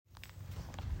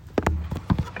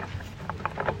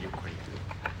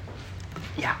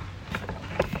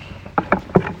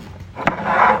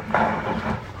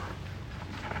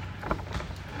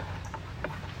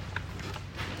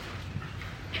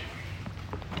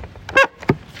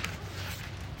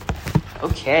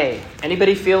Okay.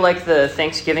 Anybody feel like the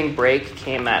Thanksgiving break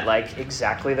came at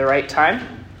exactly the right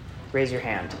time? Raise your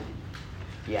hand.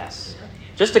 Yes.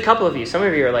 Just a couple of you. Some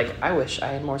of you are like, I wish I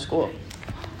had more school.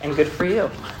 And good for you.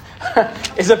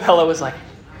 Isabella was like,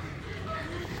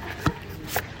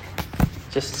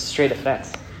 just straight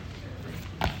offense.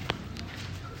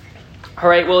 All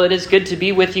right, well, it is good to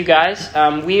be with you guys.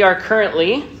 We are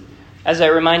currently, as I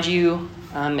remind you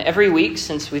every week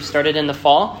since we've started in the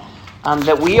fall,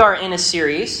 that we are in a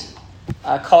series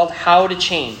called How to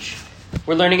Change.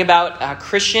 We're learning about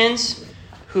Christians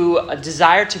who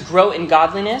desire to grow in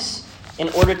godliness in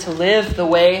order to live the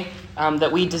way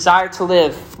that we desire to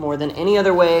live more than any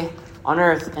other way on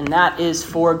earth, and that is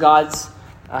for God's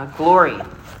glory.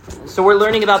 So we're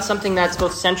learning about something that's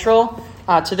both central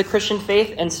to the Christian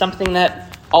faith and something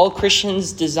that all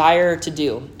Christians desire to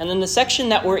do. And then the section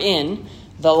that we're in,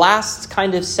 the last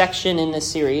kind of section in this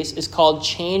series, is called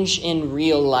Change in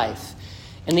Real Life.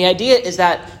 And the idea is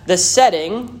that the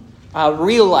setting,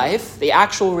 real life, the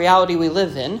actual reality we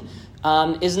live in,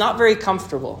 is not very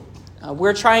comfortable.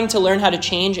 We're trying to learn how to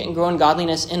change and grow in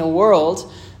godliness in a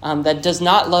world that does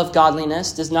not love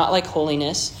godliness, does not like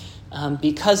holiness,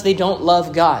 because they don't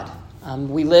love God.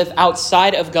 We live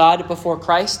outside of God before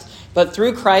Christ, but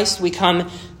through Christ we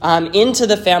come into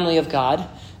the family of God,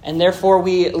 and therefore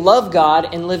we love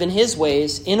God and live in His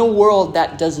ways in a world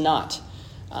that does not.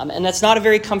 And that's not a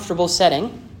very comfortable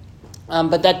setting,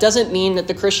 but that doesn't mean that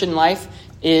the Christian life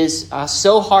is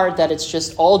so hard that it's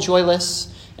just all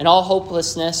joyless and all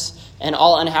hopelessness and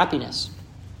all unhappiness.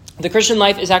 The Christian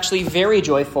life is actually very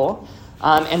joyful,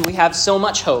 and we have so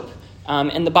much hope.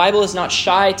 And the Bible is not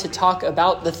shy to talk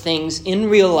about the things in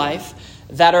real life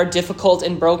that are difficult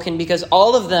and broken, because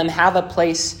all of them have a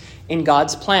place in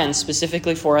God's plan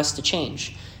specifically for us to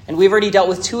change. And we've already dealt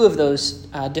with two of those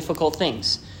difficult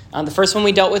things. The first one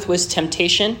we dealt with was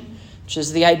temptation, which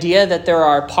is the idea that there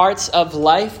are parts of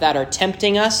life that are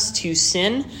tempting us to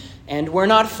sin, and we're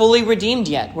not fully redeemed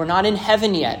yet. We're not in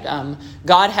heaven yet.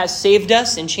 God has saved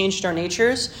us and changed our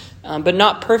natures, but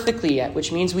not perfectly yet,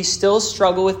 which means we still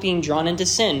struggle with being drawn into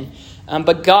sin.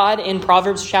 But God, in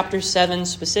Proverbs chapter 7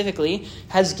 specifically,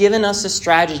 has given us a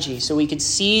strategy so we could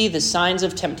see the signs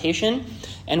of temptation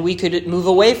and we could move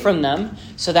away from them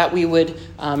so that we would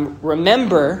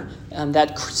remember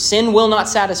that sin will not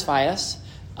satisfy us,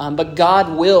 but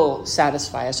God will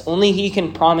satisfy us. Only He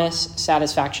can promise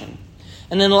satisfaction.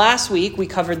 And then last week, we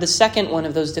covered the second one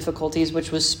of those difficulties,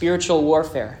 which was spiritual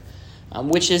warfare,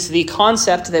 which is the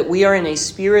concept that we are in a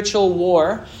spiritual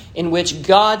war in which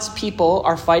God's people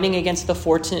are fighting against the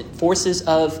forces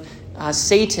of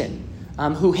Satan,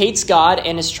 who hates God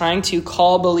and is trying to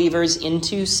call believers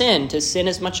into sin, to sin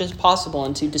as much as possible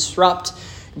and to disrupt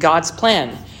God's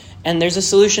plan. And there's a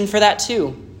solution for that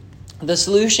too. The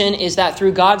solution is that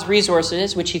through God's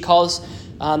resources, which He calls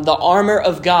the armor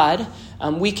of God,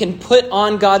 we can put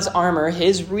on God's armor,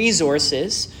 His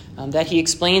resources, that He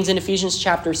explains in Ephesians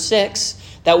chapter 6,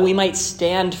 that we might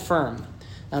stand firm.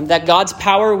 That God's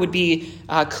power would be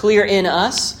clear in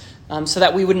us, so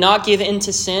that we would not give in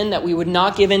to sin, that we would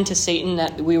not give in to Satan,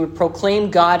 that we would proclaim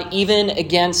God even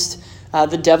against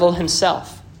the devil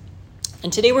himself.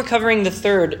 And today we're covering the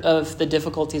third of the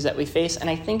difficulties that we face, and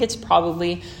I think it's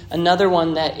probably another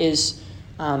one that is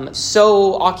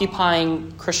so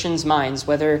occupying Christians' minds,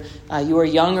 whether you are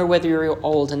young or whether you're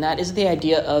old, and that is the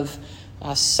idea of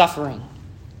suffering.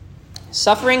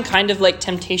 Suffering, kind of like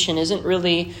temptation, isn't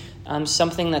really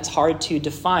something that's hard to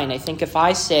define. I think if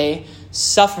I say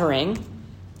suffering,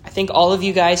 I think all of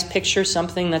you guys picture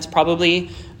something that's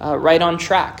probably right on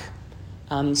track.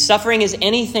 Suffering is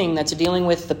anything that's dealing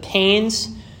with the pains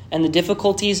and the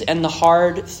difficulties and the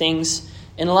hard things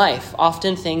in life,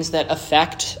 often things that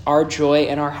affect our joy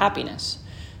and our happiness.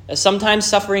 Sometimes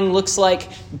suffering looks like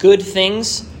good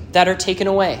things that are taken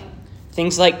away.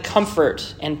 Things like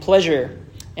comfort and pleasure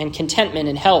and contentment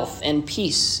and health and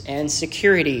peace and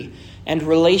security and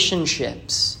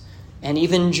relationships and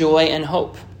even joy and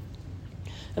hope.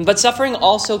 But suffering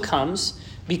also comes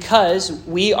because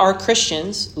we are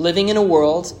Christians living in a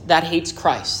world that hates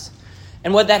Christ.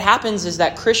 And what that happens is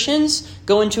that Christians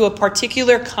go into a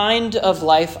particular kind of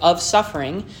life of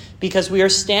suffering because we are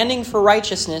standing for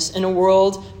righteousness in a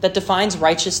world that defines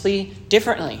righteously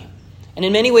differently. And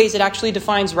in many ways, it actually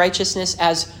defines righteousness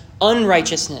as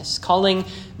unrighteousness, calling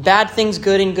bad things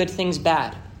good and good things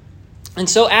bad. And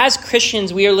so as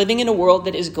Christians, we are living in a world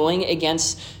that is going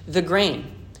against the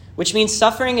grain, which means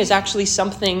suffering is actually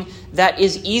something that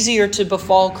is easier to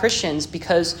befall Christians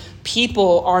because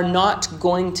people are not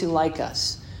going to like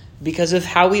us because of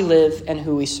how we live and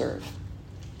who we serve.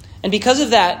 And because of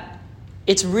that,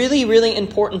 It's really, really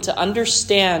important to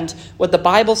understand what the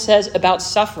Bible says about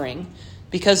suffering,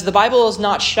 because the Bible is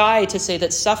not shy to say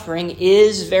that suffering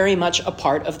is very much a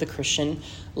part of the Christian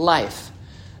life.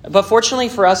 But fortunately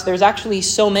for us, there's actually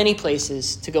so many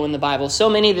places to go in the Bible, so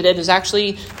many that it is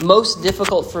actually most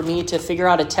difficult for me to figure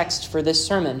out a text for this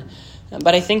sermon.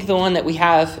 But I think the one that we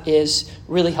have is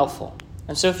really helpful.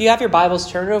 And so if you have your Bibles,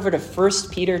 turn it over to 1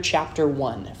 Peter chapter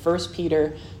 1. 1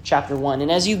 Peter chapter 1. And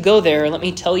as you go there, let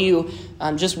me tell you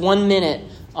just 1 minute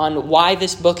on why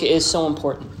this book is so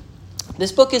important.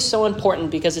 This book is so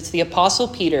important because it's the Apostle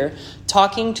Peter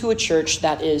talking to a church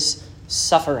that is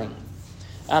suffering.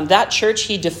 That church,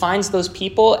 he defines those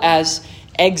people as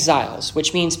exiles,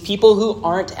 which means people who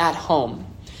aren't at home.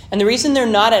 And the reason they're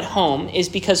not at home is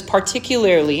because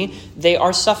particularly they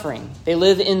are suffering. They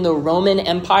live in the Roman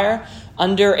Empire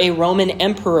under a Roman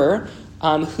emperor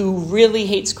who really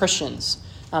hates Christians.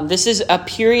 This is a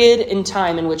period in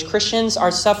time in which Christians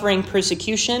are suffering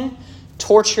persecution,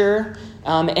 torture,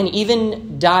 and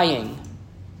even dying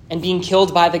and being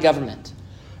killed by the government.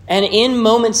 And in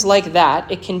moments like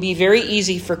that, it can be very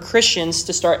easy for Christians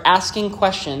to start asking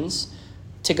questions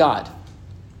to God.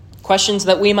 Questions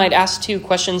that we might ask too,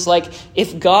 questions like,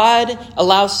 if God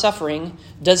allows suffering,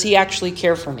 does he actually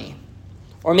care for me?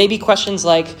 Or maybe questions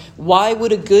like, why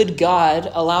would a good God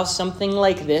allow something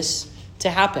like this to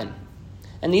happen?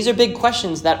 And these are big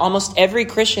questions that almost every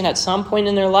Christian at some point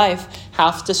in their life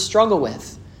have to struggle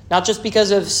with. Not just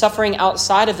because of suffering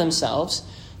outside of themselves,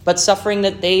 but suffering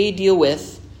that they deal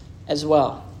with as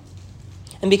well.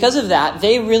 And because of that,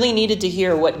 they really needed to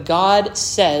hear what God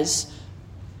says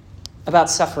about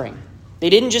suffering. They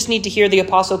didn't just need to hear the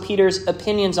Apostle Peter's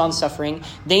opinions on suffering.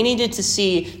 They needed to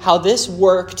see how this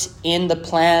worked in the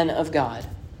plan of God.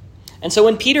 And so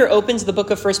when Peter opens the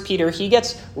book of 1 Peter, he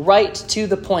gets right to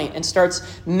the point and starts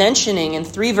mentioning in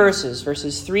 3 verses,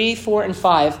 verses 3, 4, and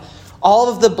 5, all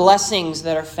of the blessings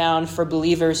that are found for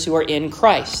believers who are in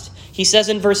Christ. He says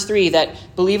in verse 3 that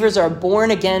believers are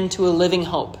born again to a living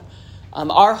hope.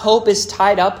 Our hope is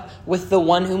tied up with the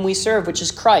one whom we serve, which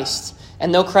is Christ.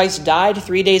 And though Christ died,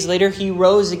 3 days later he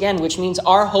rose again, which means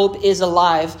our hope is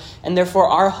alive, and therefore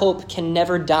our hope can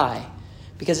never die,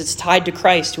 because it's tied to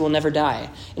Christ who will never die.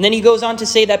 And then he goes on to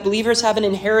say that believers have an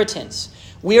inheritance.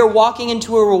 We are walking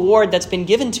into a reward that's been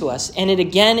given to us, and it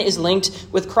again is linked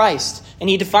with Christ. And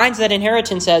he defines that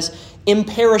inheritance as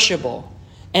imperishable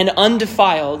and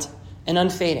undefiled and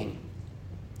unfading,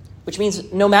 which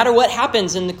means no matter what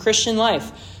happens in the Christian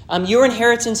life, your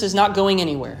inheritance is not going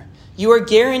anywhere. You are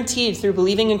guaranteed through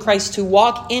believing in Christ to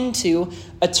walk into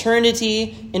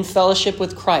eternity in fellowship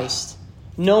with Christ.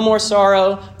 No more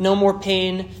sorrow, no more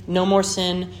pain, no more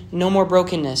sin, no more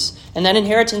brokenness. And that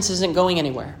inheritance isn't going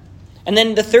anywhere. And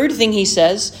then the third thing he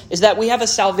says is that we have a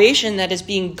salvation that is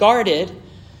being guarded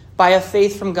by a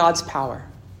faith from God's power.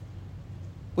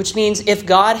 Which means if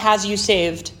God has you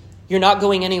saved, you're not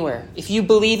going anywhere. If you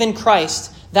believe in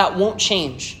Christ, that won't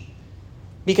change.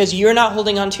 Because you're not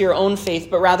holding on to your own faith,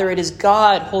 but rather it is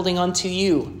God holding on to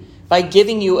you by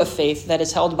giving you a faith that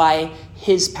is held by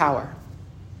his power.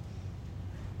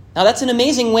 Now that's an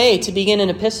amazing way to begin an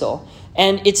epistle.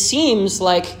 And it seems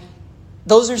like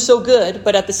those are so good,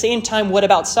 but at the same time, what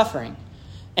about suffering?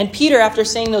 And Peter, after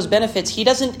saying those benefits, he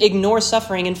doesn't ignore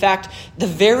suffering. In fact, the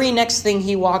very next thing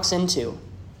he walks into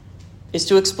is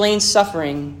to explain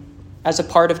suffering as a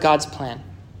part of God's plan.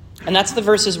 And that's the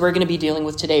verses we're going to be dealing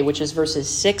with today, which is verses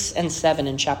 6 and 7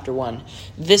 in chapter 1.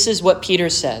 This is what Peter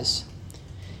says.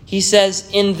 He says,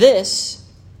 "In this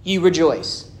you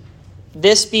rejoice."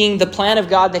 This being the plan of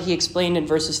God that he explained in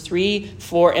verses 3,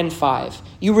 4, and 5.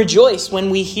 You rejoice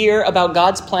when we hear about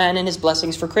God's plan and his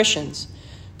blessings for Christians.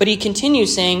 But he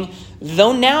continues saying,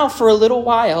 "Though now for a little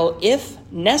while, if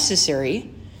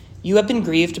necessary, you have been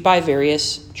grieved by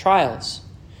various trials,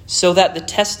 so that the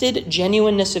tested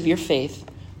genuineness of your faith,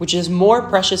 which is more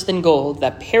precious than gold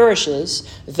that perishes,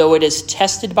 though it is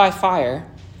tested by fire,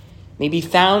 may be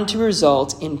found to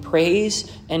result in praise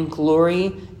and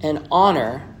glory and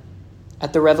honor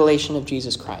at the revelation of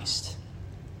Jesus Christ."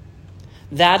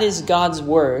 That is God's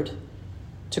word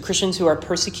to Christians who are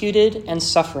persecuted and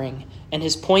suffering. And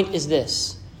his point is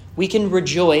this: we can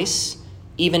rejoice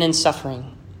even in suffering.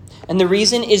 And the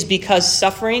reason is because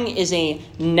suffering is a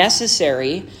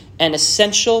necessary and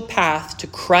essential path to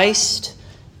Christ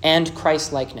and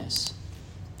Christ-likeness.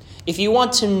 If you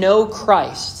want to know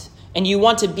Christ and you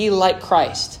want to be like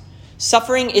Christ,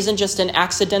 suffering isn't just an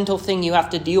accidental thing you have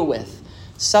to deal with.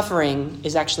 Suffering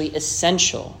is actually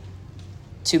essential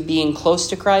to being close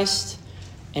to Christ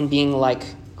and being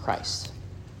like Christ.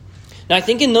 Now, I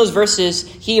think in those verses,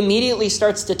 he immediately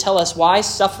starts to tell us why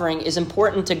suffering is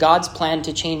important to God's plan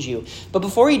to change you. But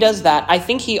before he does that, I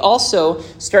think he also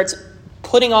starts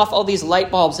putting off all these light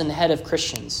bulbs in the head of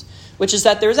Christians, which is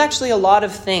that there's actually a lot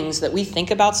of things that we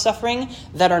think about suffering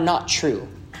that are not true.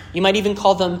 You might even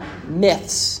call them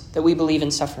myths that we believe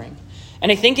in suffering. And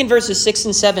I think in verses 6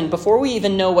 and 7, before we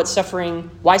even know why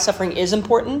suffering is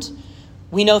important,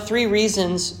 we know 3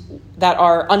 reasons that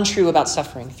are untrue about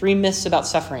suffering, 3 myths about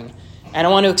suffering. And I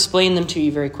want to explain them to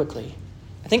you very quickly.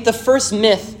 I think the first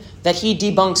myth that he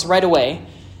debunks right away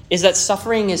is that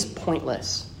suffering is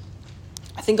pointless.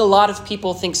 I think a lot of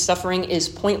people think suffering is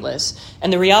pointless,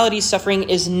 and the reality is suffering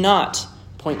is not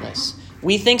pointless.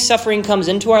 We think suffering comes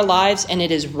into our lives and it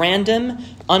is random,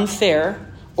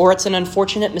 unfair, or it's an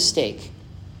unfortunate mistake.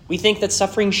 We think that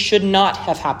suffering should not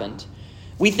have happened.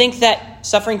 We think that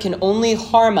suffering can only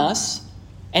harm us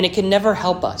and it can never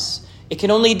help us. It can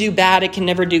only do bad, it can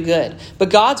never do good. But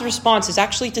God's response is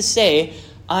actually to say,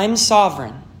 I'm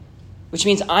sovereign, which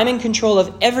means I'm in control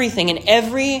of everything, and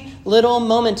every little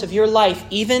moment of your life,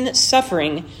 even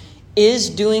suffering, is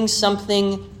doing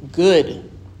something good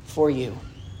for you.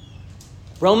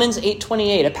 Romans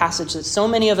 8:28, a passage that so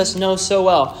many of us know so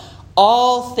well.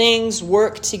 All things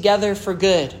work together for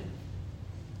good,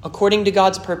 according to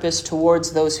God's purpose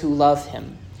towards those who love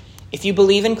him. If you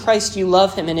believe in Christ, you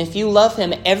love him. And if you love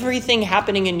him, everything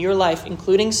happening in your life,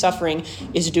 including suffering,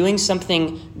 is doing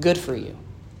something good for you.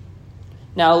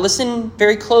 Now, listen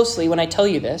very closely when I tell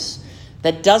you this.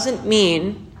 That doesn't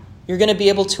mean you're going to be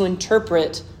able to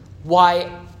interpret why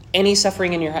any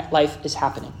suffering in your life is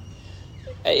happening.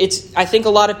 I think a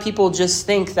lot of people just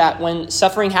think that when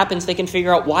suffering happens, they can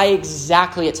figure out why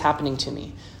exactly it's happening to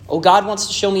me. Oh, God wants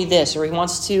to show me this, or he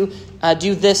wants to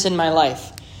do this in my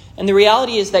life. And the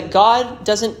reality is that God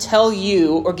doesn't tell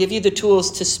you or give you the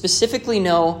tools to specifically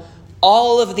know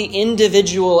all of the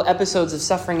individual episodes of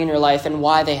suffering in your life and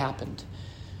why they happened.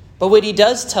 But what he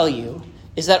does tell you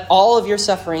is that all of your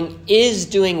suffering is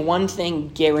doing one thing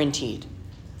guaranteed,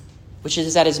 which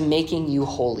is that is making you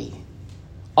holy.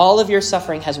 All of your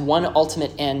suffering has one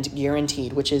ultimate end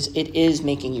guaranteed, which is it is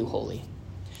making you holy.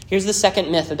 Here's the second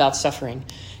myth about suffering,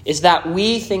 is that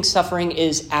we think suffering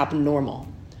is abnormal.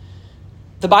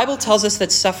 The Bible tells us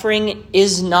that suffering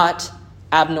is not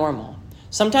abnormal.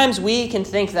 Sometimes we can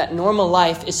think that normal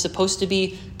life is supposed to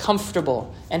be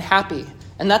comfortable and happy.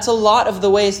 And that's a lot of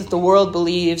the ways that the world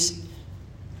believes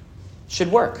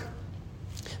should work.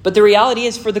 But the reality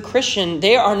is, for the Christian,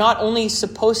 they are not only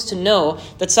supposed to know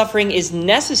that suffering is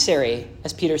necessary,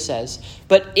 as Peter says,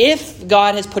 but if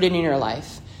God has put it in your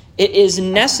life, it is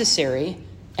necessary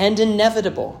and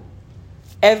inevitable.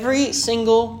 Every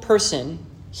single person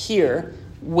here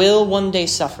will one day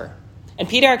suffer. And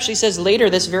Peter actually says later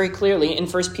this very clearly in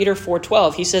 1 Peter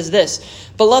 4:12. He says this,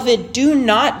 "Beloved, do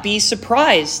not be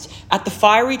surprised at the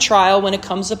fiery trial when it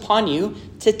comes upon you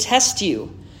to test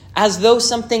you, as though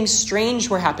something strange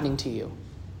were happening to you."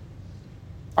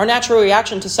 Our natural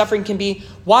reaction to suffering can be,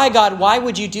 why, God, why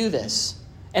would you do this?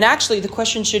 And actually the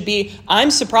question should be,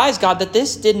 I'm surprised, God, that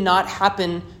this did not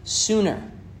happen sooner.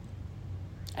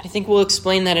 I think we'll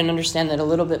explain that and understand that a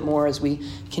little bit more as we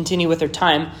continue with our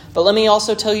time. But let me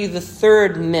also tell you the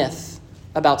third myth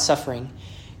about suffering,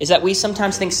 is that we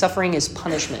sometimes think suffering is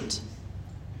punishment.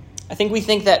 I think we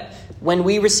think that when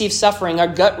we receive suffering, our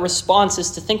gut response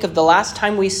is to think of the last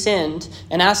time we sinned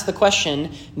and ask the question,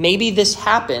 maybe this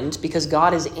happened because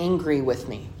God is angry with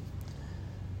me.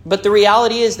 But the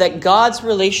reality is that God's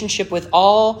relationship with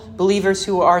all believers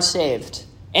who are saved,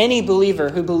 any believer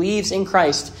who believes in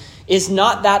Christ, is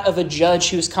not that of a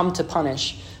judge who's come to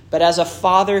punish, but as a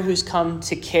father who's come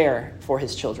to care for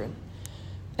his children.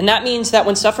 And that means that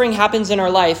when suffering happens in our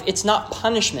life, it's not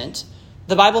punishment.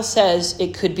 The Bible says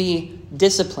it could be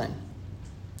discipline,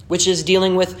 which is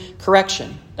dealing with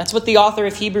correction. That's what the author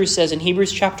of Hebrews says in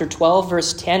Hebrews chapter 12,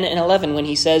 verse 10 and 11, when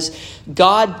he says,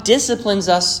 God disciplines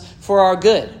us for our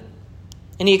good.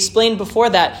 And he explained before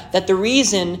that the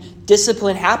reason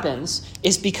discipline happens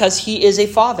is because he is a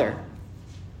father.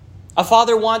 A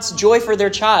father wants joy for their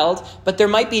child, but there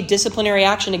might be disciplinary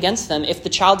action against them if the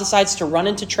child decides to run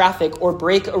into traffic or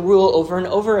break a rule over and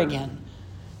over again.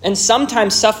 And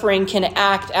sometimes suffering can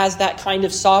act as that kind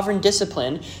of sovereign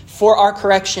discipline for our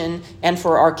correction and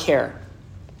for our care.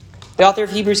 The author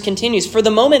of Hebrews continues, "For the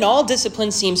moment all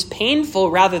discipline seems painful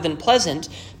rather than pleasant,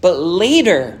 but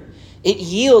later it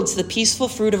yields the peaceful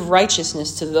fruit of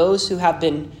righteousness to those who have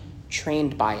been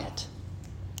trained by it."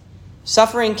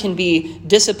 Suffering can be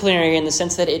disciplinary in the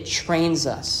sense that it trains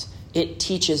us, it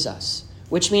teaches us,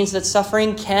 which means that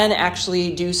suffering can actually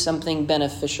do something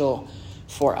beneficial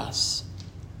for us.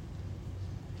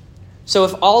 So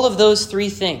if all of those three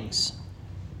things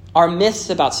are myths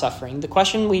about suffering, the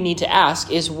question we need to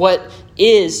ask is, what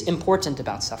is important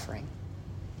about suffering?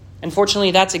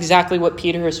 Unfortunately, that's exactly what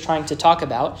Peter is trying to talk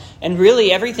about. And really,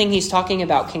 everything he's talking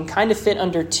about can kind of fit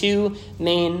under two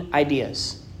main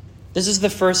ideas. This is the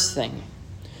first thing.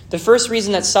 The first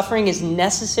reason that suffering is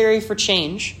necessary for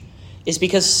change is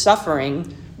because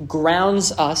suffering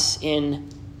grounds us in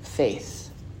faith.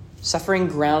 Suffering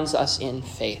grounds us in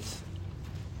faith.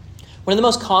 One of the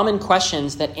most common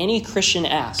questions that any Christian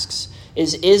asks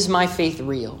is my faith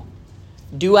real?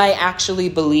 Do I actually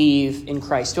believe in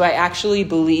Christ? Do I actually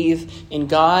believe in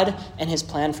God and his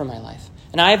plan for my life?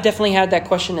 And I have definitely had that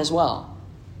question as well.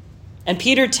 And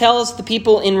Peter tells the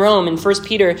people in Rome in 1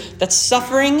 Peter that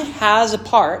suffering has a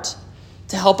part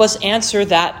to help us answer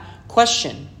that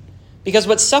question. Because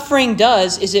what suffering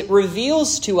does is it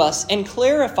reveals to us and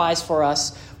clarifies for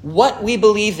us what we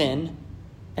believe in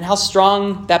and how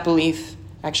strong that belief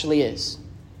actually is.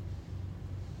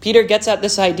 Peter gets at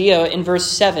this idea in verse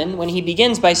 7 when he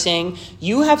begins by saying,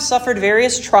 "You have suffered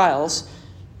various trials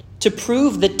to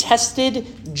prove the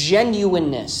tested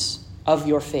genuineness of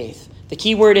your faith." The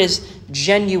key word is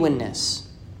genuineness.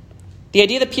 The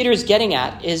idea that Peter is getting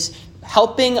at is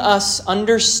helping us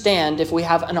understand if we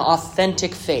have an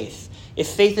authentic faith, if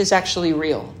faith is actually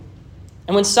real.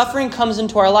 And when suffering comes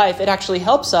into our life, it actually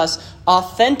helps us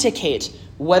authenticate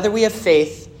whether we have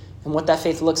faith and what that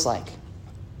faith looks like.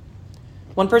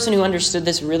 One person who understood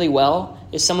this really well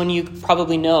is someone you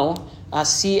probably know,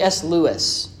 C.S.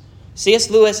 Lewis.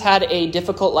 C.S. Lewis had a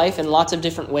difficult life in lots of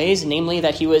different ways, namely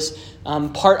that he was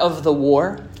part of the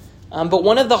war. But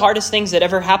one of the hardest things that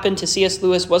ever happened to C.S.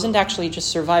 Lewis wasn't actually just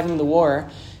surviving the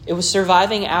war. It was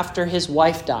surviving after his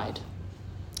wife died.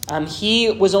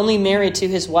 He was only married to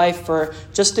his wife for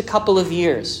just a couple of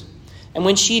years. And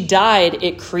when she died,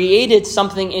 it created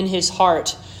something in his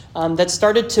heart that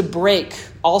started to break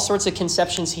all sorts of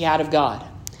conceptions he had of God.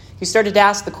 He started to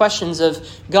ask the questions of,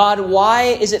 God, why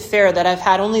is it fair that I've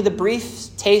had only the brief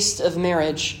taste of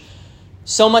marriage,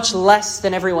 so much less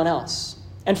than everyone else?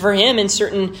 And for him, in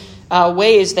certain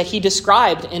ways that he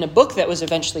described in a book that was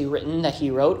eventually written that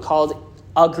he wrote called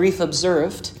A Grief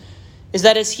Observed, is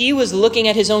that as he was looking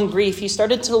at his own grief, he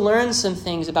started to learn some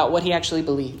things about what he actually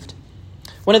believed.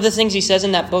 One of the things he says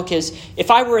in that book is,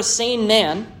 if I were a sane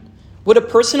man, would a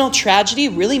personal tragedy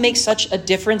really make such a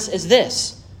difference as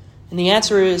this? And the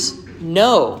answer is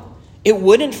no. It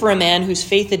wouldn't for a man whose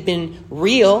faith had been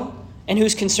real and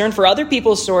whose concern for other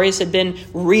people's stories had been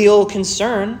real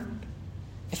concern.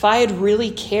 If I had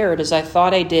really cared as I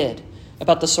thought I did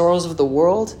about the sorrows of the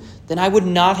world, then I would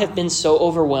not have been so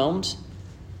overwhelmed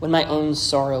when my own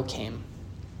sorrow came.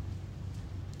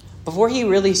 Before he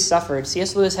really suffered,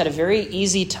 C.S. Lewis had a very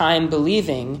easy time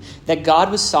believing that God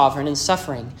was sovereign in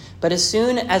suffering. But as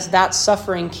soon as that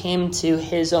suffering came to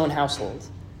his own household,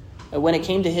 when it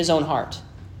came to his own heart,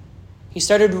 he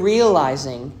started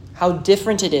realizing how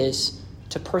different it is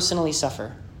to personally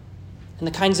suffer and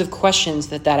the kinds of questions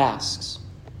that asks.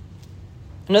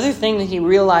 Another thing that he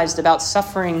realized about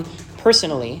suffering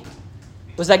personally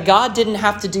was that God didn't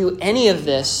have to do any of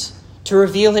this to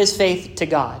reveal his faith to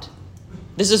God.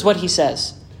 This is what he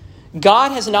says.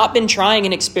 God has not been trying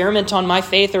an experiment on my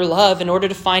faith or love in order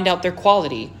to find out their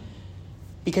quality,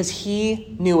 because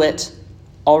he knew it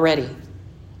already.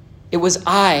 It was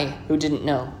I who didn't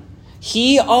know.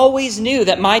 He always knew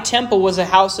that my temple was a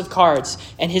house of cards,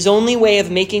 and his only way of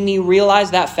making me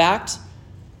realize that fact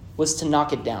was to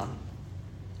knock it down.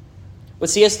 What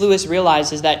C.S. Lewis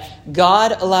realized is that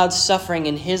God allowed suffering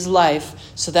in his life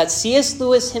so that C.S.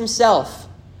 Lewis himself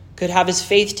could have his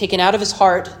faith taken out of his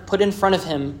heart, put in front of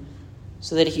him,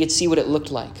 so that he could see what it looked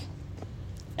like.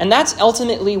 And that's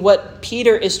ultimately what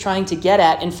Peter is trying to get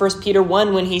at in 1 Peter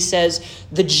 1 when he says,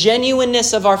 the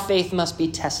genuineness of our faith must be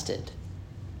tested.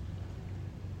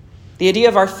 The idea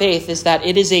of our faith is that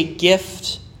it is a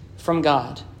gift from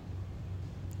God.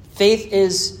 Faith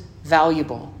is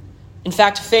valuable. In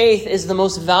fact, faith is the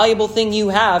most valuable thing you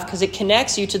have because it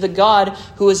connects you to the God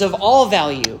who is of all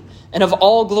value and of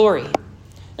all glory.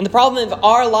 And the problem of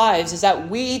our lives is that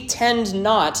we tend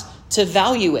not to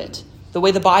value it the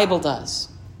way the Bible does.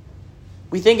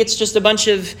 We think it's just a bunch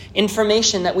of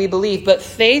information that we believe, but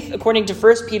faith, according to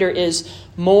 1 Peter, is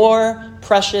more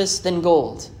precious than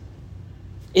gold.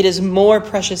 It is more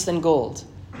precious than gold.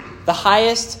 The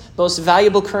highest, most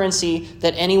valuable currency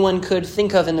that anyone could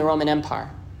think of in the Roman Empire.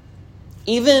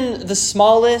 Even the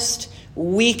smallest,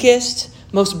 weakest,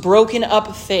 most broken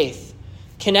up faith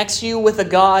connects you with a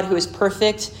God who is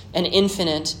perfect and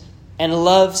infinite and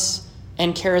loves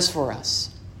and cares for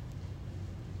us.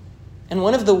 And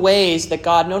one of the ways that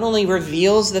God not only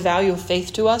reveals the value of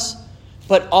faith to us,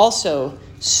 but also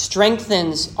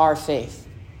strengthens our faith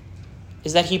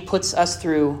is that he puts us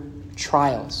through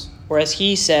trials, or as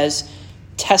he says,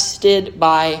 tested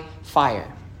by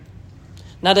fire.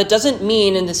 Now, that doesn't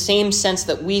mean in the same sense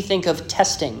that we think of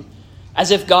testing,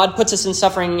 as if God puts us in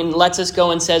suffering and lets us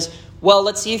go and says, well,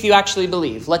 let's see if you actually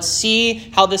believe. Let's see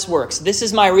how this works. This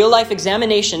is my real-life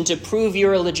examination to prove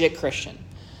you're a legit Christian.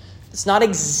 It's not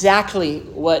exactly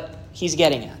what he's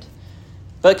getting at,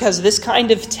 because this kind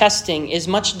of testing is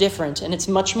much different, and it's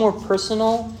much more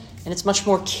personal, and it's much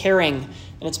more caring,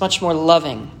 and it's much more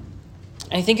loving.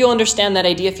 And I think you'll understand that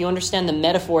idea if you understand the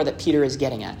metaphor that Peter is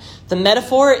getting at. The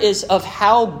metaphor is of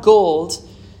how gold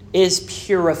is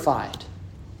purified,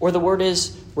 or the word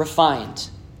is refined.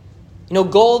 You know,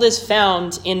 gold is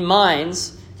found in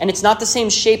mines, and it's not the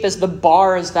same shape as the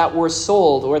bars that were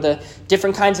sold or the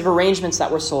different kinds of arrangements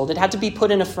that were sold. It had to be put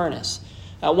in a furnace.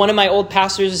 One of my old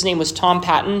pastors, his name was Tom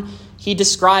Patton, he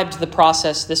described the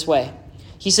process this way.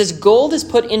 He says, gold is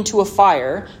put into a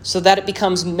fire so that it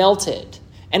becomes melted.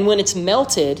 And when it's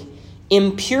melted,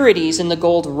 impurities in the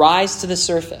gold rise to the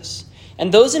surface.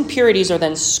 And those impurities are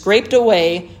then scraped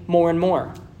away more and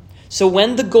more. So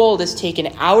when the gold is taken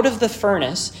out of the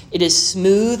furnace, it is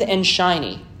smooth and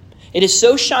shiny. It is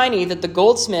so shiny that the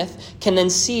goldsmith can then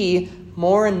see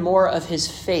more and more of his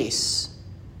face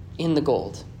in the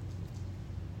gold.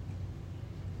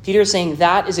 Peter is saying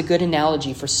that is a good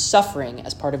analogy for suffering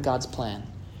as part of God's plan,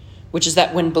 which is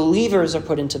that when believers are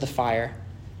put into the fire,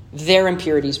 their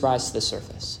impurities rise to the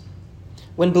surface.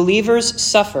 When believers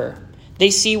suffer, they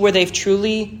see where they've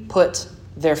truly put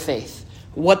their faith,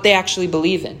 what they actually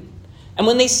believe in. And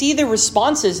when they see their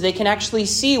responses, they can actually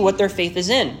see what their faith is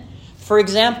in. For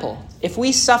example, if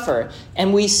we suffer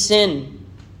and we sin,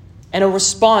 and a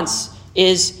response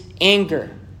is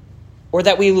anger, or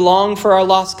that we long for our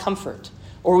lost comfort,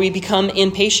 or we become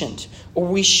impatient, or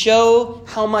we show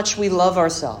how much we love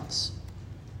ourselves,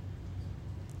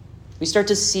 we start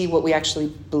to see what we actually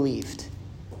believed.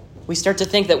 We start to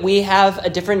think that we have a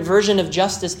different version of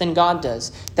justice than God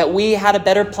does, that we had a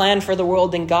better plan for the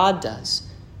world than God does.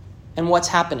 And what's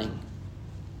happening?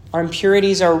 Our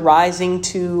impurities are rising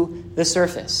to the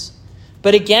surface.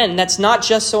 But again, that's not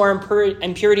just so our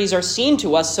impurities are seen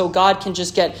to us so God can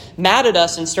just get mad at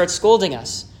us and start scolding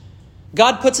us.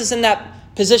 God puts us in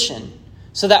that position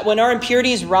so that when our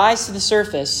impurities rise to the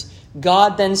surface,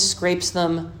 God then scrapes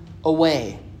them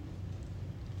away.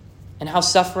 And how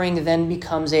suffering then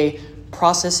becomes a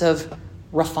process of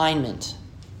refinement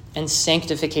and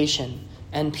sanctification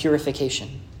and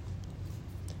purification.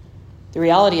 The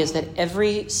reality is that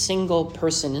every single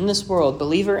person in this world,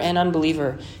 believer and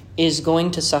unbeliever, is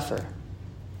going to suffer.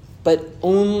 But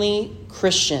only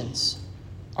Christians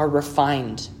are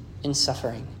refined in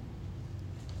suffering.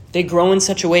 They grow in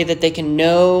such a way that they can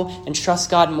know and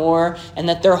trust God more, and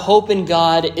that their hope in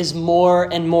God is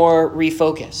more and more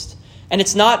refocused. And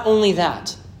it's not only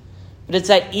that, but it's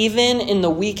that even in the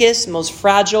weakest, most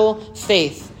fragile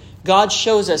faith, God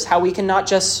shows us how we can not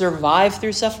just survive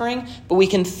through suffering, but we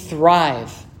can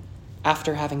thrive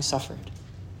after having suffered.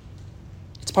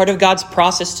 It's part of God's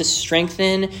process to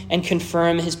strengthen and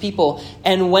confirm his people.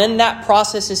 And when that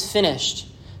process is finished,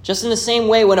 just in the same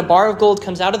way when a bar of gold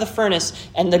comes out of the furnace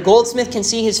and the goldsmith can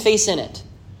see his face in it,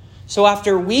 so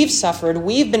after we've suffered,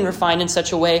 we've been refined in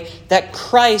such a way that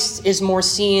Christ is more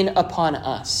seen upon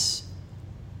us.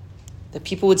 That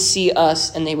people would see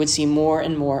us and they would see more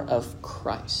and more of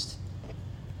Christ.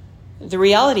 The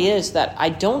reality is that I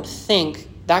don't think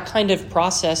that kind of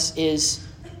process is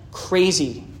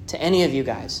crazy to any of you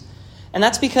guys. And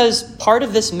that's because part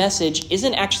of this message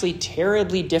isn't actually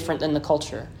terribly different than the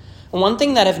culture. And one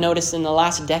thing that I've noticed in the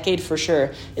last decade for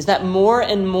sure is that more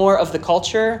and more of the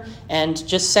culture and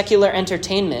just secular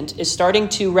entertainment is starting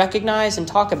to recognize and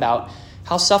talk about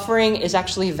how suffering is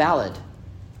actually valid.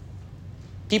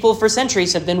 People for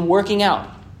centuries have been working out.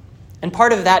 And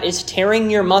part of that is tearing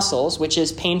your muscles, which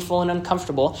is painful and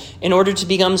uncomfortable, in order to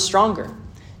become stronger.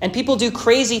 And people do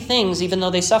crazy things even though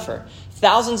they suffer.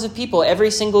 Thousands of people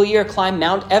every single year climb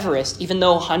Mount Everest, even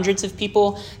though hundreds of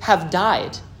people have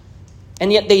died.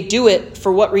 And yet they do it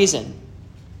for what reason?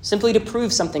 Simply to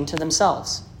prove something to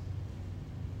themselves.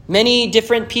 Many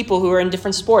different people who are in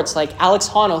different sports, like Alex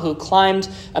Honnold, who climbed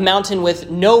a mountain with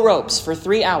no ropes for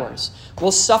 3 hours,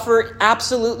 will suffer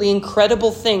absolutely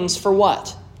incredible things for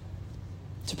what?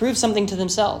 To prove something to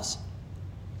themselves.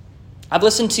 I've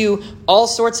listened to all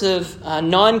sorts of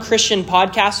non-Christian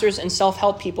podcasters and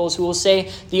self-help people who will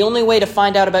say the only way to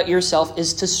find out about yourself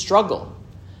is to struggle.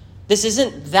 This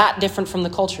isn't that different from the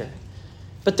culture.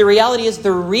 But the reality is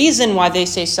the reason why they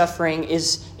say suffering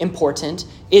is important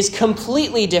is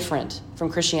completely different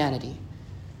from Christianity.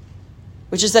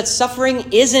 which is that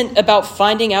suffering isn't about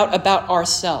finding out about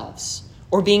ourselves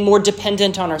or being more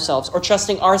dependent on ourselves or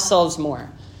trusting ourselves more.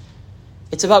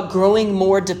 It's about growing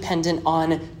more dependent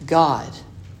on God.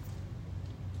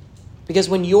 Because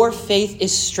when your faith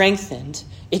is strengthened,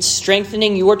 it's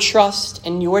strengthening your trust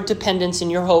and your dependence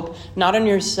and your hope, not on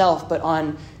yourself, but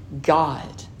on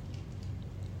God.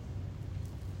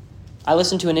 I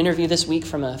listened to an interview this week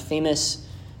from a famous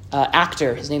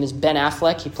actor. His name is Ben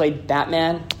Affleck. He played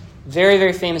Batman. Very,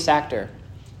 very famous actor.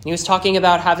 And he was talking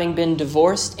about having been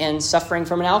divorced and suffering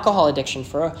from an alcohol addiction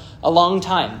for a long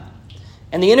time.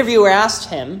 And the interviewer asked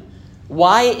him,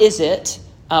 why is it,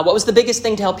 what was the biggest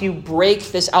thing to help you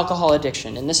break this alcohol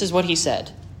addiction? And this is what he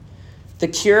said. The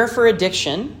cure for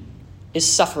addiction is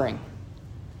suffering.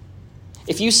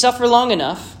 If you suffer long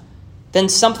enough, then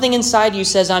something inside you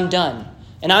says, I'm done.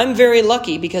 And I'm very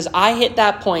lucky because I hit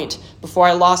that point before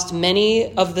I lost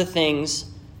many of the things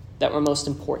that were most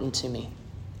important to me.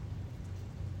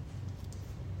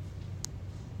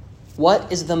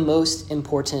 What is the most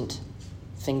important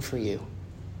thing for you?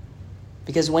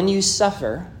 Because when you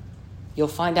suffer, you'll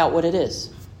find out what it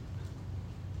is.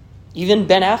 Even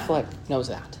Ben Affleck knows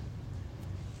that.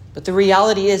 But the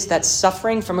reality is that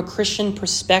suffering from a Christian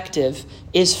perspective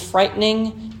is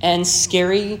frightening and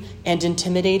scary and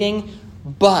intimidating,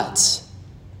 but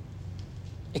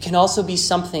it can also be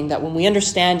something that when we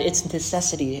understand its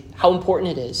necessity, how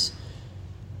important it is,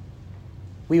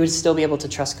 we would still be able to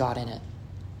trust God in it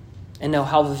and know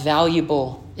how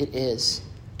valuable it is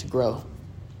to grow.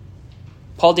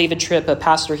 Paul David Tripp, a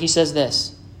pastor, he says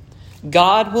this: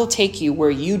 God will take you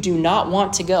where you do not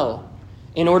want to go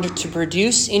in order to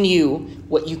produce in you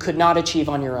what you could not achieve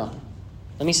on your own.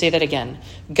 Let me say that again.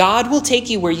 God will take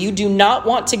you where you do not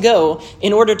want to go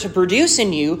in order to produce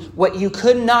in you what you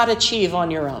could not achieve on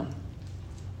your own.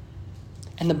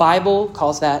 And the Bible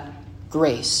calls that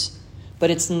grace.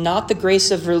 But it's not the grace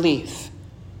of relief.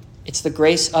 It's the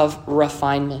grace of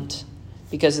refinement,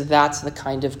 because that's the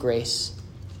kind of grace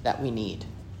that we need.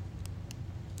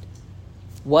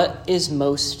 What is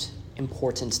most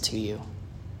important to you?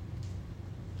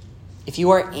 If you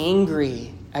are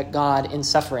angry at God in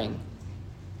suffering,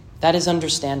 that is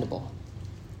understandable.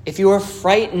 If you are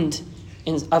frightened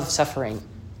of suffering,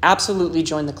 absolutely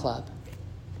join the club.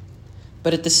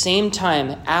 But at the same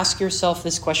time, ask yourself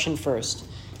this question first: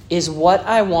 is what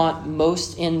I want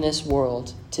most in this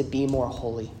world to be more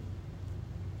holy?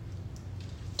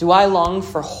 Do I long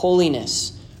for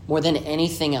holiness more than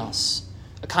anything else?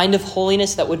 A kind of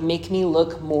holiness that would make me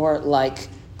look more like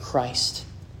Christ?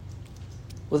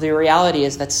 Well, the reality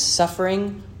is that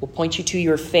suffering will point you to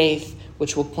your faith,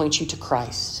 which will point you to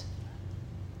Christ.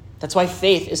 That's why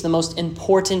faith is the most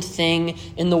important thing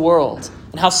in the world.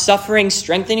 And how suffering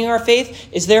strengthening our faith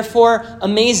is therefore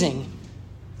amazing.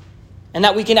 And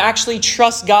that we can actually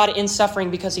trust God in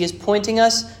suffering because he is pointing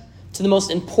us to the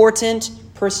most important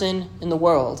person in the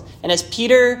world. And as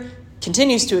Peter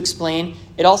continues to explain,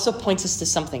 it also points us to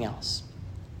something else.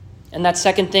 And that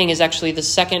second thing is actually the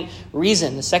second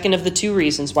reason, the second of the two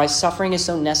reasons why suffering is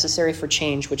so necessary for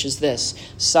change, which is this: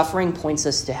 suffering points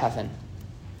us to heaven.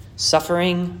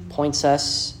 Suffering points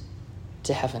us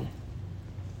to heaven.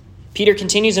 Peter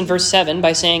continues in verse 7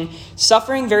 by saying,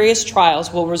 suffering various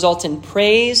trials will result in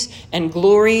praise and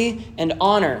glory and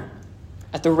honor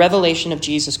at the revelation of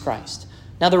Jesus Christ.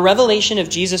 Now, the revelation of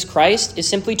Jesus Christ is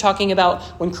simply talking about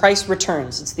when Christ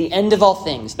returns. It's the end of all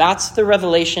things. That's the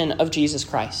revelation of Jesus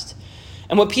Christ.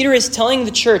 And what Peter is telling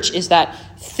the church is that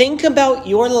think about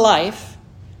your life,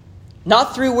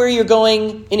 not through where you're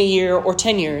going in a year or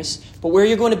 10 years, but where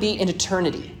you're going to be in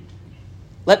eternity.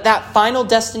 Let that final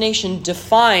destination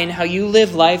define how you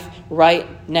live life right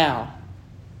now.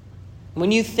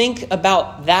 When you think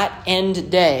about that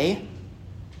end day,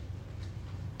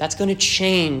 that's going to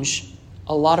change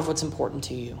a lot of what's important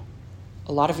to you,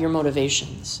 a lot of your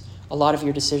motivations, a lot of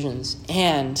your decisions,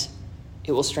 and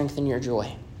it will strengthen your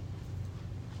joy.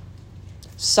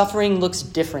 Suffering looks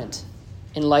different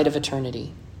in light of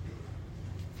eternity.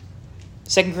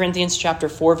 2 Corinthians chapter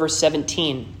 4, verse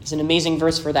 17 is an amazing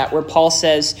verse for that, where Paul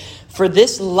says, for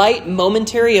this light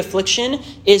momentary affliction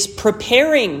is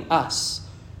preparing us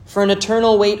for an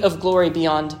eternal weight of glory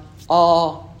beyond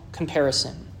all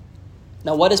comparison.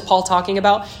 Now, what is Paul talking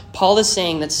about? Paul is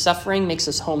saying that suffering makes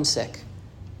us homesick.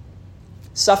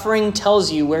 Suffering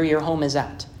tells you where your home is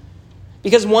at.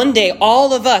 Because one day,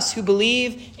 all of us who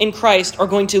believe in Christ are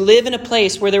going to live in a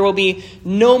place where there will be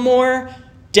no more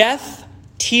death,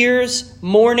 tears,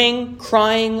 mourning,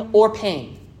 crying, or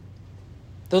pain.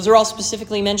 Those are all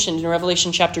specifically mentioned in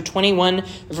Revelation chapter 21,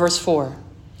 verse 4.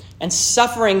 And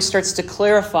suffering starts to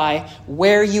clarify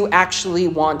where you actually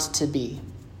want to be.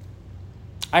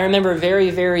 I remember very,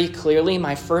 very clearly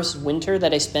my first winter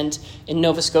that I spent in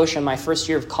Nova Scotia, my first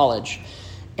year of college.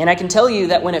 And I can tell you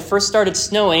that when it first started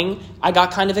snowing, I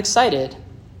got kind of excited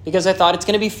because I thought it's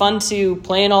going to be fun to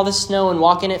play in all the snow and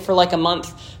walk in it for like a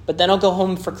month, but then I'll go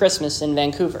home for Christmas in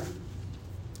Vancouver.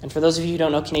 And for those of you who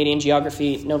don't know Canadian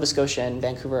geography, Nova Scotia and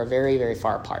Vancouver are very, very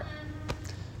far apart.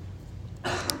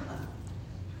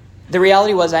 The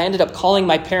reality was I ended up calling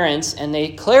my parents, and they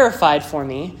clarified for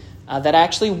me that I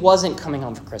actually wasn't coming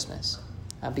home for Christmas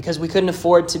because we couldn't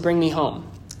afford to bring me home.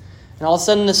 And all of a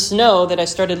sudden, the snow that I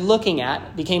started looking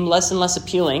at became less and less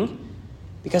appealing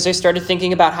because I started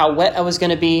thinking about how wet I was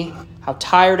going to be, how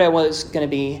tired I was going to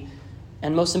be,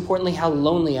 and most importantly, how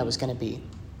lonely I was going to be.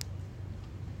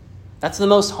 That's the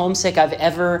most homesick I've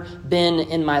ever been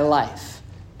in my life.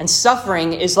 And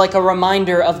suffering is like a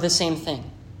reminder of the same thing.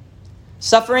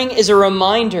 Suffering is a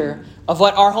reminder of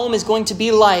what our home is going to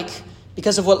be like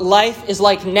because of what life is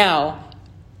like now,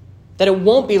 that it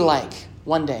won't be like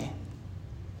one day.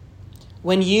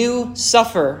 When you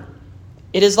suffer,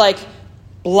 it is like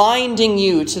blinding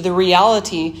you to the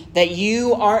reality that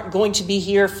you aren't going to be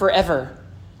here forever.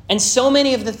 And so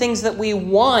many of the things that we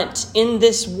want in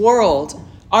this world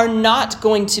are not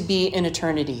going to be in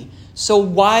eternity. So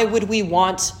why would we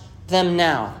want them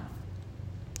now?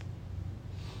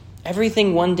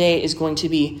 Everything one day is going to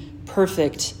be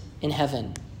perfect in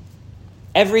heaven.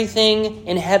 Everything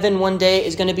in heaven one day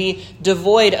is going to be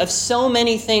devoid of so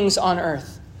many things on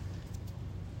earth.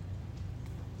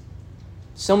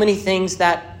 So many things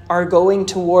that are going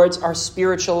towards our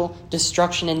spiritual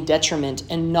destruction and detriment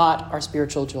and not our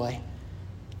spiritual joy.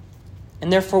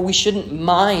 And therefore, we shouldn't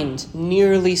mind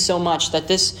nearly so much that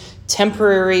this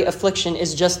temporary affliction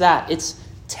is just that. It's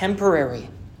temporary.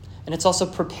 And it's also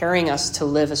preparing us to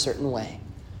live a certain way.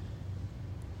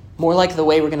 More like the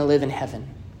way we're going to live in heaven.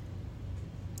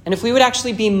 And if we would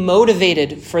actually be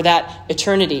motivated for that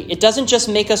eternity, it doesn't just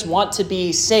make us want to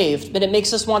be saved, but it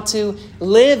makes us want to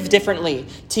live differently,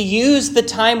 to use the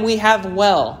time we have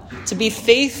well, to be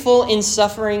faithful in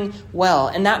suffering well.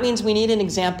 And that means we need an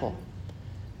example.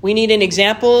 We need an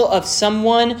example of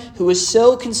someone who is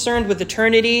so concerned with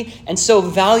eternity and so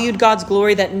valued God's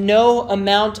glory that no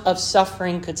amount of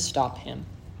suffering could stop him.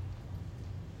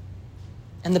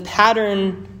 And the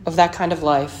pattern of that kind of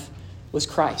life was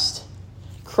Christ.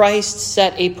 Christ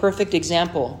set a perfect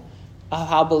example of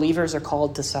how believers are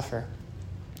called to suffer.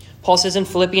 Paul says in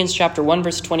Philippians chapter 1,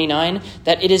 verse 29,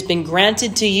 that it has been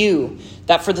granted to you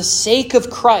that for the sake of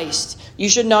Christ, you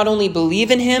should not only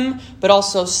believe in him, but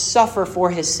also suffer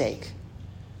for his sake.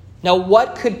 Now,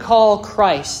 what could call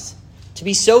Christ to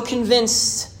be so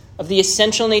convinced of the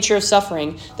essential nature of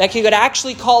suffering that he could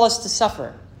actually call us to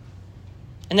suffer?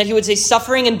 And that he would say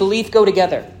suffering and belief go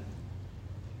together.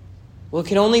 Well, it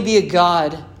can only be a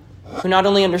God who not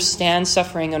only understands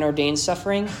suffering and ordains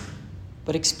suffering,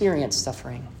 but experienced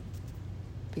suffering.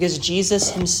 Because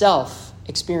Jesus himself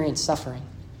experienced suffering.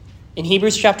 In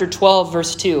Hebrews chapter 12,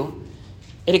 verse 2,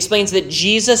 it explains that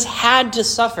Jesus had to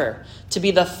suffer to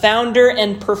be the founder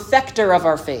and perfecter of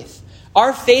our faith.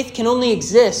 Our faith can only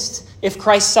exist if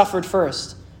Christ suffered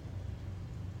first.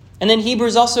 And then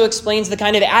Hebrews also explains the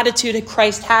kind of attitude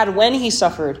Christ had when he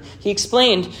suffered. He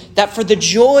explained that for the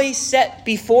joy set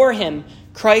before him,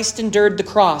 Christ endured the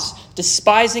cross,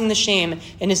 despising the shame,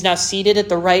 and is now seated at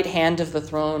the right hand of the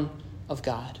throne of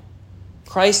God.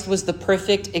 Christ was the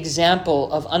perfect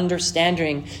example of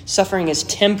understanding suffering is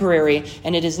temporary,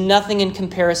 and it is nothing in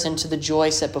comparison to the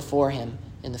joy set before him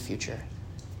in the future.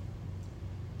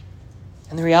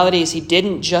 And the reality is he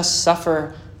didn't just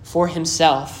suffer for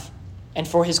himself and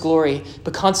for his glory,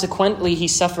 but consequently he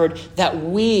suffered that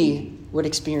we would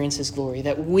experience his glory,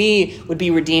 that we would be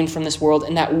redeemed from this world,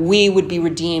 and that we would be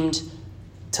redeemed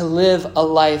to live a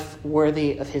life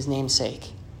worthy of his name's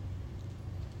sake.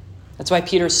 That's why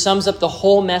Peter sums up the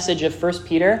whole message of 1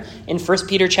 Peter in 1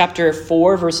 Peter chapter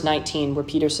 4, verse 19, where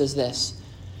Peter says this,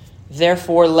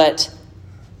 "Therefore let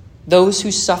those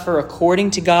who suffer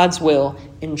according to God's will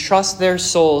entrust their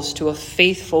souls to a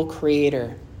faithful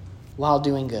Creator while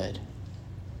doing good."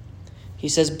 He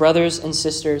says, brothers and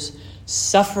sisters,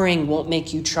 suffering won't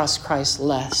make you trust Christ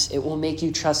less. It will make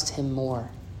you trust him more.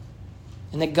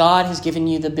 And that God has given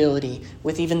you the ability,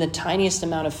 with even the tiniest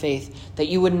amount of faith, that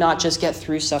you would not just get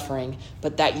through suffering,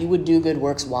 but that you would do good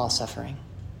works while suffering.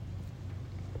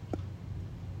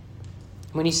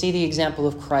 When you see the example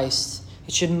of Christ,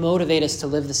 it should motivate us to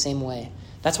live the same way.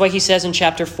 That's why he says in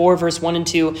chapter 4, verse 1 and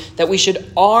 2, that we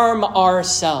should arm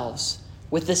ourselves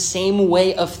with the same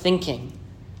way of thinking.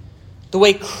 The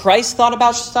way Christ thought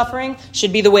about suffering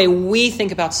should be the way we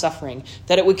think about suffering.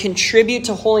 That it would contribute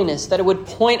to holiness, that it would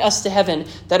point us to heaven,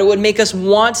 that it would make us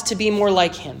want to be more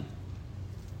like him.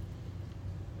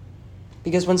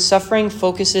 Because when suffering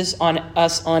focuses on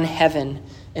us on heaven,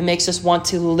 it makes us want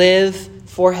to live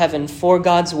for heaven, for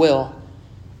God's will.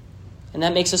 And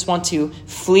that makes us want to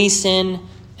flee sin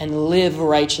and live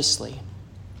righteously.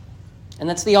 And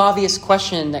that's the obvious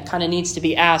question that kind of needs to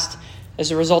be asked as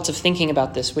a result of thinking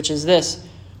about this, which is this: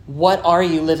 what are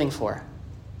you living for?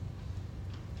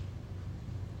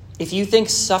 If you think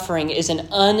suffering is an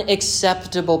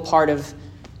unacceptable part of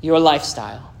your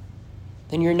lifestyle,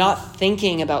 then you're not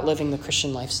thinking about living the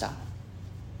Christian lifestyle.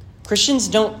 Christians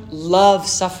don't love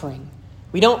suffering.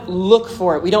 We don't look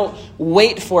for it. We don't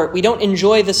wait for it. We don't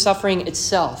enjoy the suffering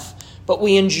itself. But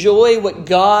we enjoy what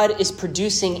God is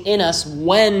producing in us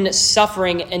when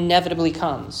suffering inevitably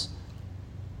comes.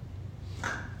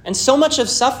 And so much of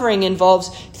suffering involves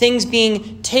things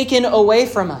being taken away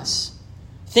from us.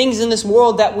 Things in this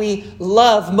world that we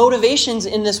love, motivations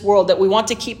in this world that we want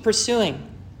to keep pursuing.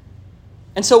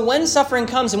 And so when suffering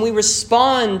comes and we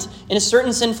respond in a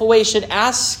certain sinful way, we should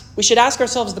ask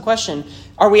ourselves the question,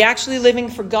 are we actually living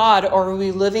for God, or are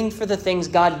we living for the things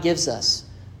God gives us?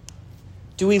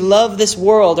 Do we love this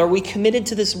world? Are we committed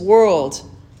to this world?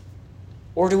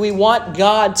 Or do we want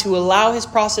God to allow his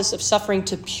process of suffering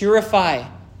to purify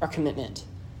our commitment,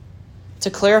 to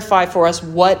clarify for us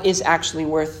what is actually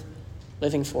worth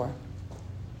living for?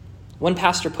 One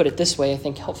pastor put it this way, I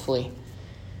think helpfully.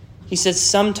 He says,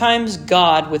 sometimes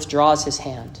God withdraws his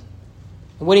hand.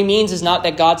 And what he means is not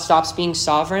that God stops being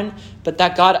sovereign, but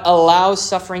that God allows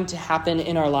suffering to happen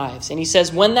in our lives. And he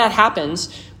says, when that happens,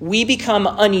 we become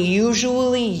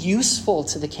unusually useful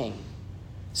to the king.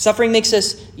 Suffering makes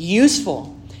us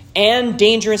useful and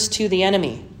dangerous to the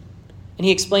enemy. And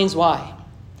he explains why.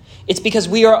 It's because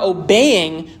we are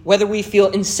obeying whether we feel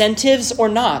incentives or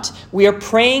not. We are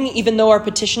praying even though our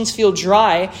petitions feel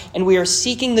dry, and we are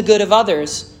seeking the good of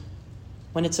others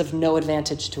when it's of no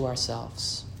advantage to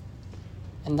ourselves.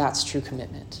 And that's true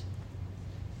commitment.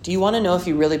 Do you want to know if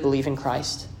you really believe in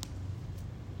Christ?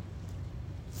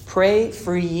 Pray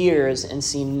for years and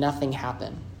see nothing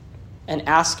happen. And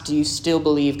ask, do you still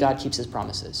believe God keeps his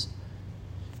promises?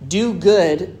 Do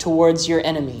good towards your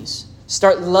enemies.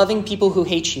 Start loving people who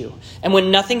hate you. And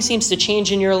when nothing seems to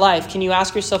change in your life, can you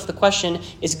ask yourself the question,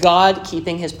 is God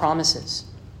keeping his promises?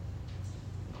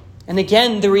 And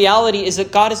again, the reality is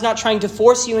that God is not trying to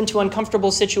force you into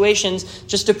uncomfortable situations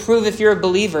just to prove if you're a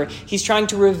believer. He's trying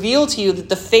to reveal to you that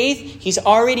the faith he's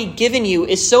already given you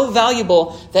is so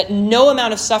valuable that no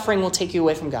amount of suffering will take you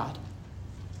away from God.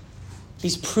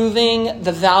 He's proving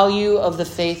the value of the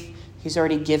faith he's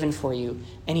already given for you.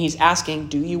 And he's asking,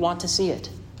 do you want to see it?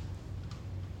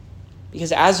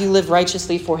 Because as you live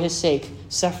righteously for his sake,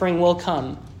 suffering will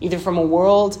come, either from a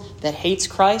world that hates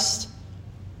Christ,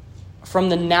 from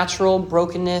the natural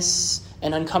brokenness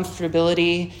and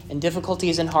uncomfortability and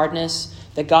difficulties and hardness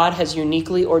that God has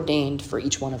uniquely ordained for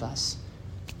each one of us.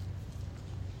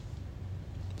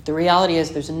 But the reality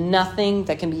is there's nothing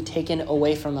that can be taken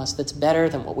away from us that's better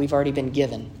than what we've already been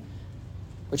given,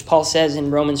 which Paul says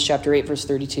in Romans chapter 8, verse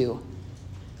 32.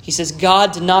 He says,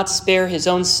 God did not spare his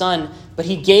own son, but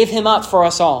he gave him up for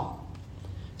us all.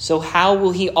 So how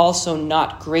will he also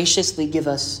not graciously give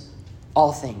us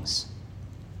all things?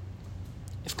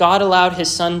 If God allowed his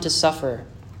son to suffer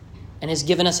and has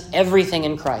given us everything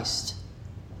in Christ,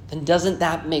 then doesn't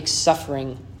that make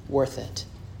suffering worth it?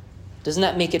 Doesn't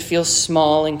that make it feel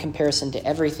small in comparison to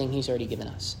everything he's already given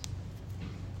us?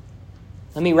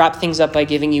 Let me wrap things up by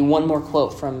giving you one more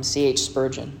quote from C.H.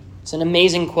 Spurgeon. It's an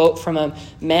amazing quote from a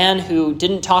man who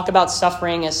didn't talk about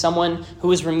suffering as someone who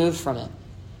was removed from it.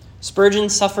 Spurgeon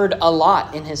suffered a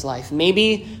lot in his life,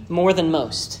 maybe more than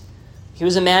most. He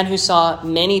was a man who saw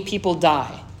many people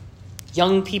die,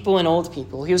 young people and old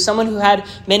people. He was someone who had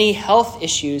many health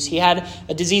issues. He had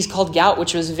a disease called gout,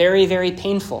 which was very, very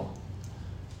painful.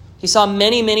 He saw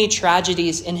many, many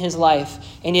tragedies in his life,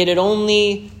 and yet it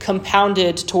only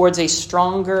compounded towards a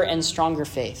stronger and stronger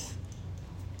faith.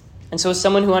 And so as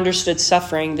someone who understood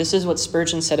suffering, this is what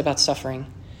Spurgeon said about suffering.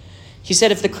 He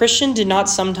said, if the Christian did not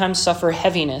sometimes suffer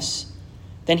heaviness,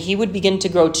 then he would begin to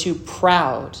grow too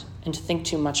proud and to think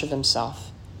too much of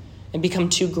himself and become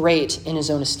too great in his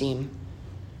own esteem.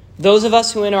 Those of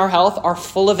us who in our health are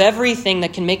full of everything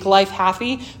that can make life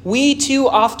happy, we too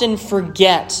often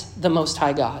forget the Most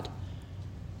High God.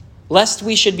 Lest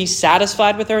we should be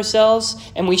satisfied with ourselves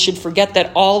and we should forget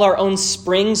that all our own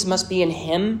springs must be in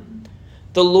him,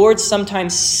 the Lord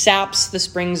sometimes saps the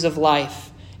springs of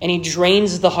life, and he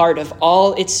drains the heart of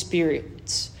all its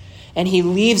spirits. and he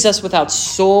leaves us without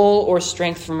soul or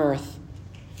strength from earth,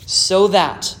 so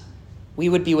that we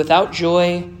would be without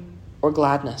joy or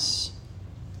gladness.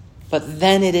 But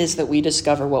then it is that we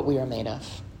discover what we are made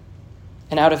of.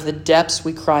 And out of the depths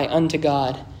we cry unto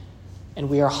God, and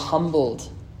we are humbled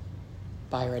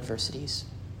by our adversities.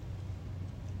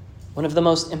 One of the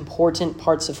most important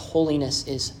parts of holiness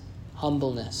is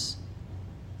humbleness.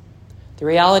 The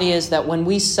reality is that when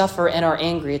we suffer and are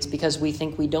angry, it's because we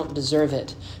think we don't deserve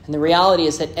it. And the reality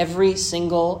is that every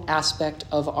single aspect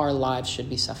of our lives should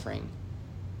be suffering,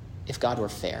 if God were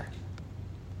fair.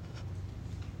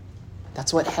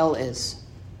 That's what hell is.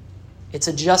 It's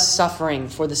a just suffering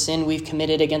for the sin we've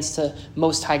committed against the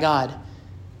Most High God.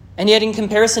 And yet in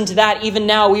comparison to that, even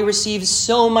now we receive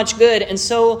so much good and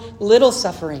so little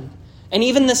suffering. And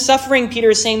even the suffering, Peter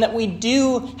is saying, that we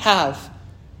do have,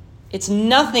 it's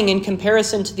nothing in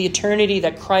comparison to the eternity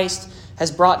that Christ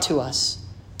has brought to us.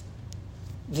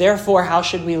 Therefore, how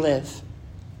should we live?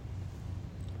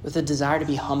 With a desire to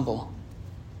be humble.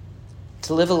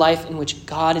 To live a life in which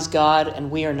God is God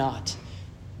and we are not.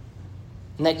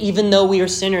 And that even though we are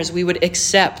sinners, we would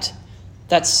accept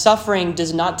that suffering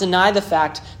does not deny the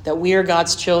fact that we are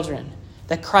God's children.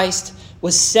 That Christ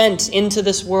was sent into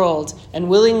this world and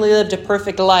willingly lived a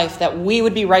perfect life, that we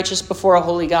would be righteous before a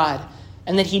holy God.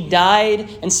 And that he died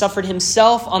and suffered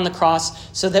himself on the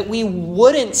cross so that we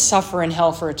wouldn't suffer in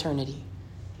hell for eternity.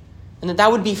 And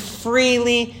that would be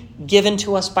freely given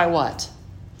to us by what?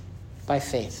 By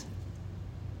faith.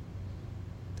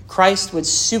 Christ would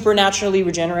supernaturally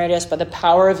regenerate us by the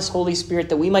power of his Holy Spirit,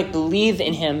 that we might believe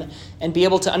in him and be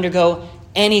able to undergo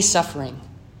any suffering.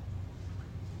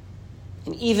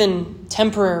 And even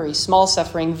temporary, small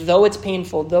suffering, though it's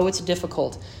painful, though it's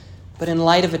difficult, but in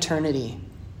light of eternity,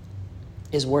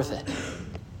 is worth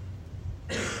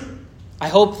it. I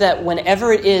hope that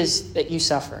whenever it is that you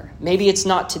suffer, maybe it's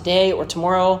not today or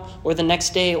tomorrow or the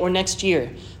next day or next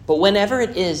year, but whenever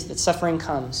it is that suffering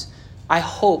comes, I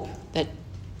hope that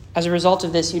as a result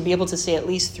of this, you'd be able to say at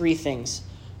least 3 things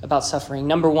about suffering.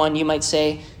 Number 1, you might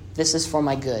say, this is for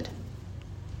my good.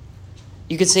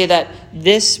 You could say that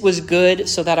this was good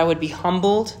so that I would be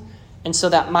humbled and so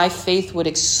that my faith would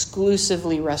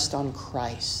exclusively rest on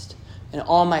Christ. And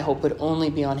all my hope would only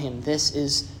be on him. This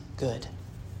is good.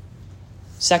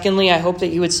 Secondly, I hope that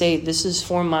you would say, this is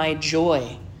for my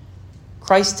joy.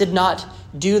 Christ did not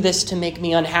do this to make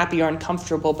me unhappy or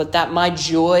uncomfortable, but that my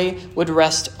joy would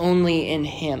rest only in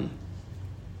him.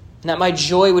 And that my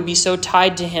joy would be so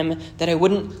tied to him that I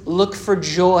wouldn't look for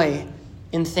joy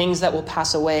in things that will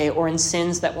pass away or in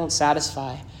sins that won't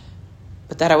satisfy,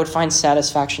 but that I would find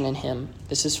satisfaction in him.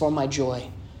 This is for my joy.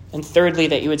 And thirdly,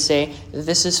 that you would say,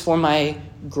 this is for my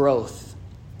growth.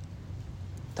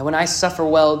 That when I suffer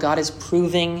well, God is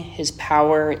proving his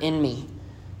power in me.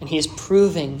 And he is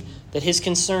proving that his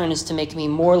concern is to make me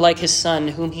more like his Son,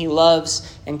 whom he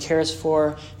loves and cares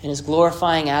for and is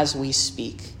glorifying as we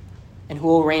speak, and who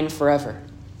will reign forever.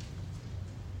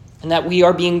 And that we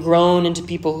are being grown into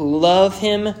people who love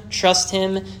him, trust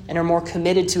him, and are more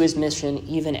committed to his mission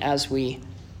even as we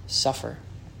suffer.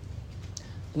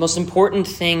 The most important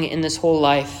thing in this whole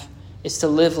life is to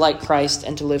live like Christ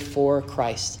and to live for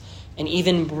Christ. And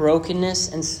even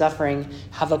brokenness and suffering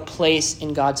have a place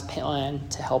in God's plan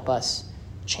to help us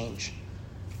change.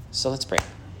 So let's pray.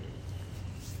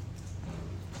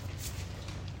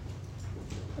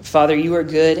 Father, you are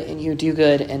good and you do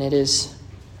good, and it is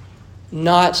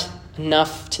not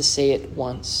enough to say it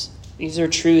once. These are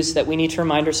truths that we need to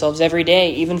remind ourselves every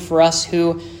day, even for us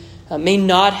who may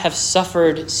not have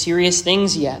suffered serious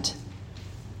things yet.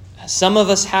 Some of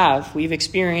us have. We've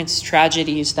experienced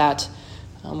tragedies that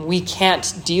we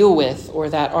can't deal with or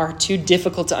that are too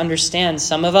difficult to understand.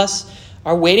 Some of us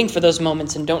are waiting for those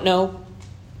moments and don't know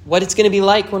what it's going to be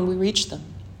like when we reach them.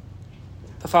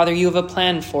 But Father, you have a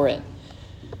plan for it.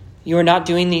 You are not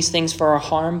doing these things for our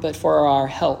harm, but for our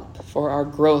help, for our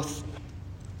growth,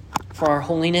 for our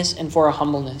holiness, and for our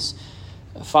humbleness.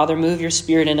 Father, move your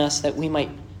Spirit in us that we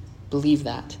might believe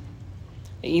that.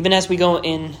 Even as we go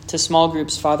into small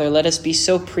groups, Father, let us be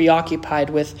so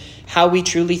preoccupied with how we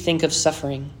truly think of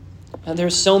suffering. There are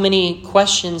so many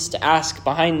questions to ask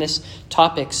behind this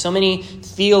topic, so many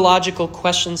theological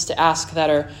questions to ask that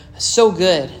are so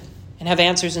good and have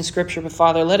answers in Scripture. But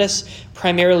Father, let us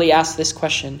primarily ask this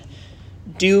question: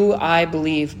 do I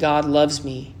believe God loves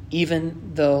me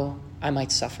even though I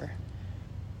might suffer?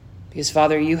 Because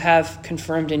Father, you have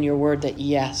confirmed in your word that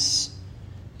yes,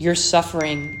 your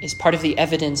suffering is part of the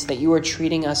evidence that you are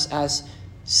treating us as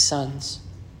sons.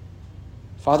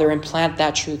 Father, implant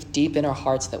that truth deep in our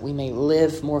hearts that we may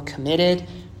live more committed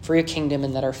for your kingdom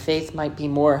and that our faith might be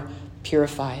more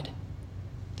purified.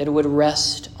 that it would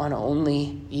rest on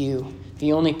only you,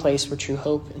 the only place where true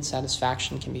hope and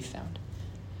satisfaction can be found.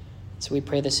 So we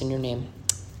pray this in your name.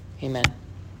 Amen.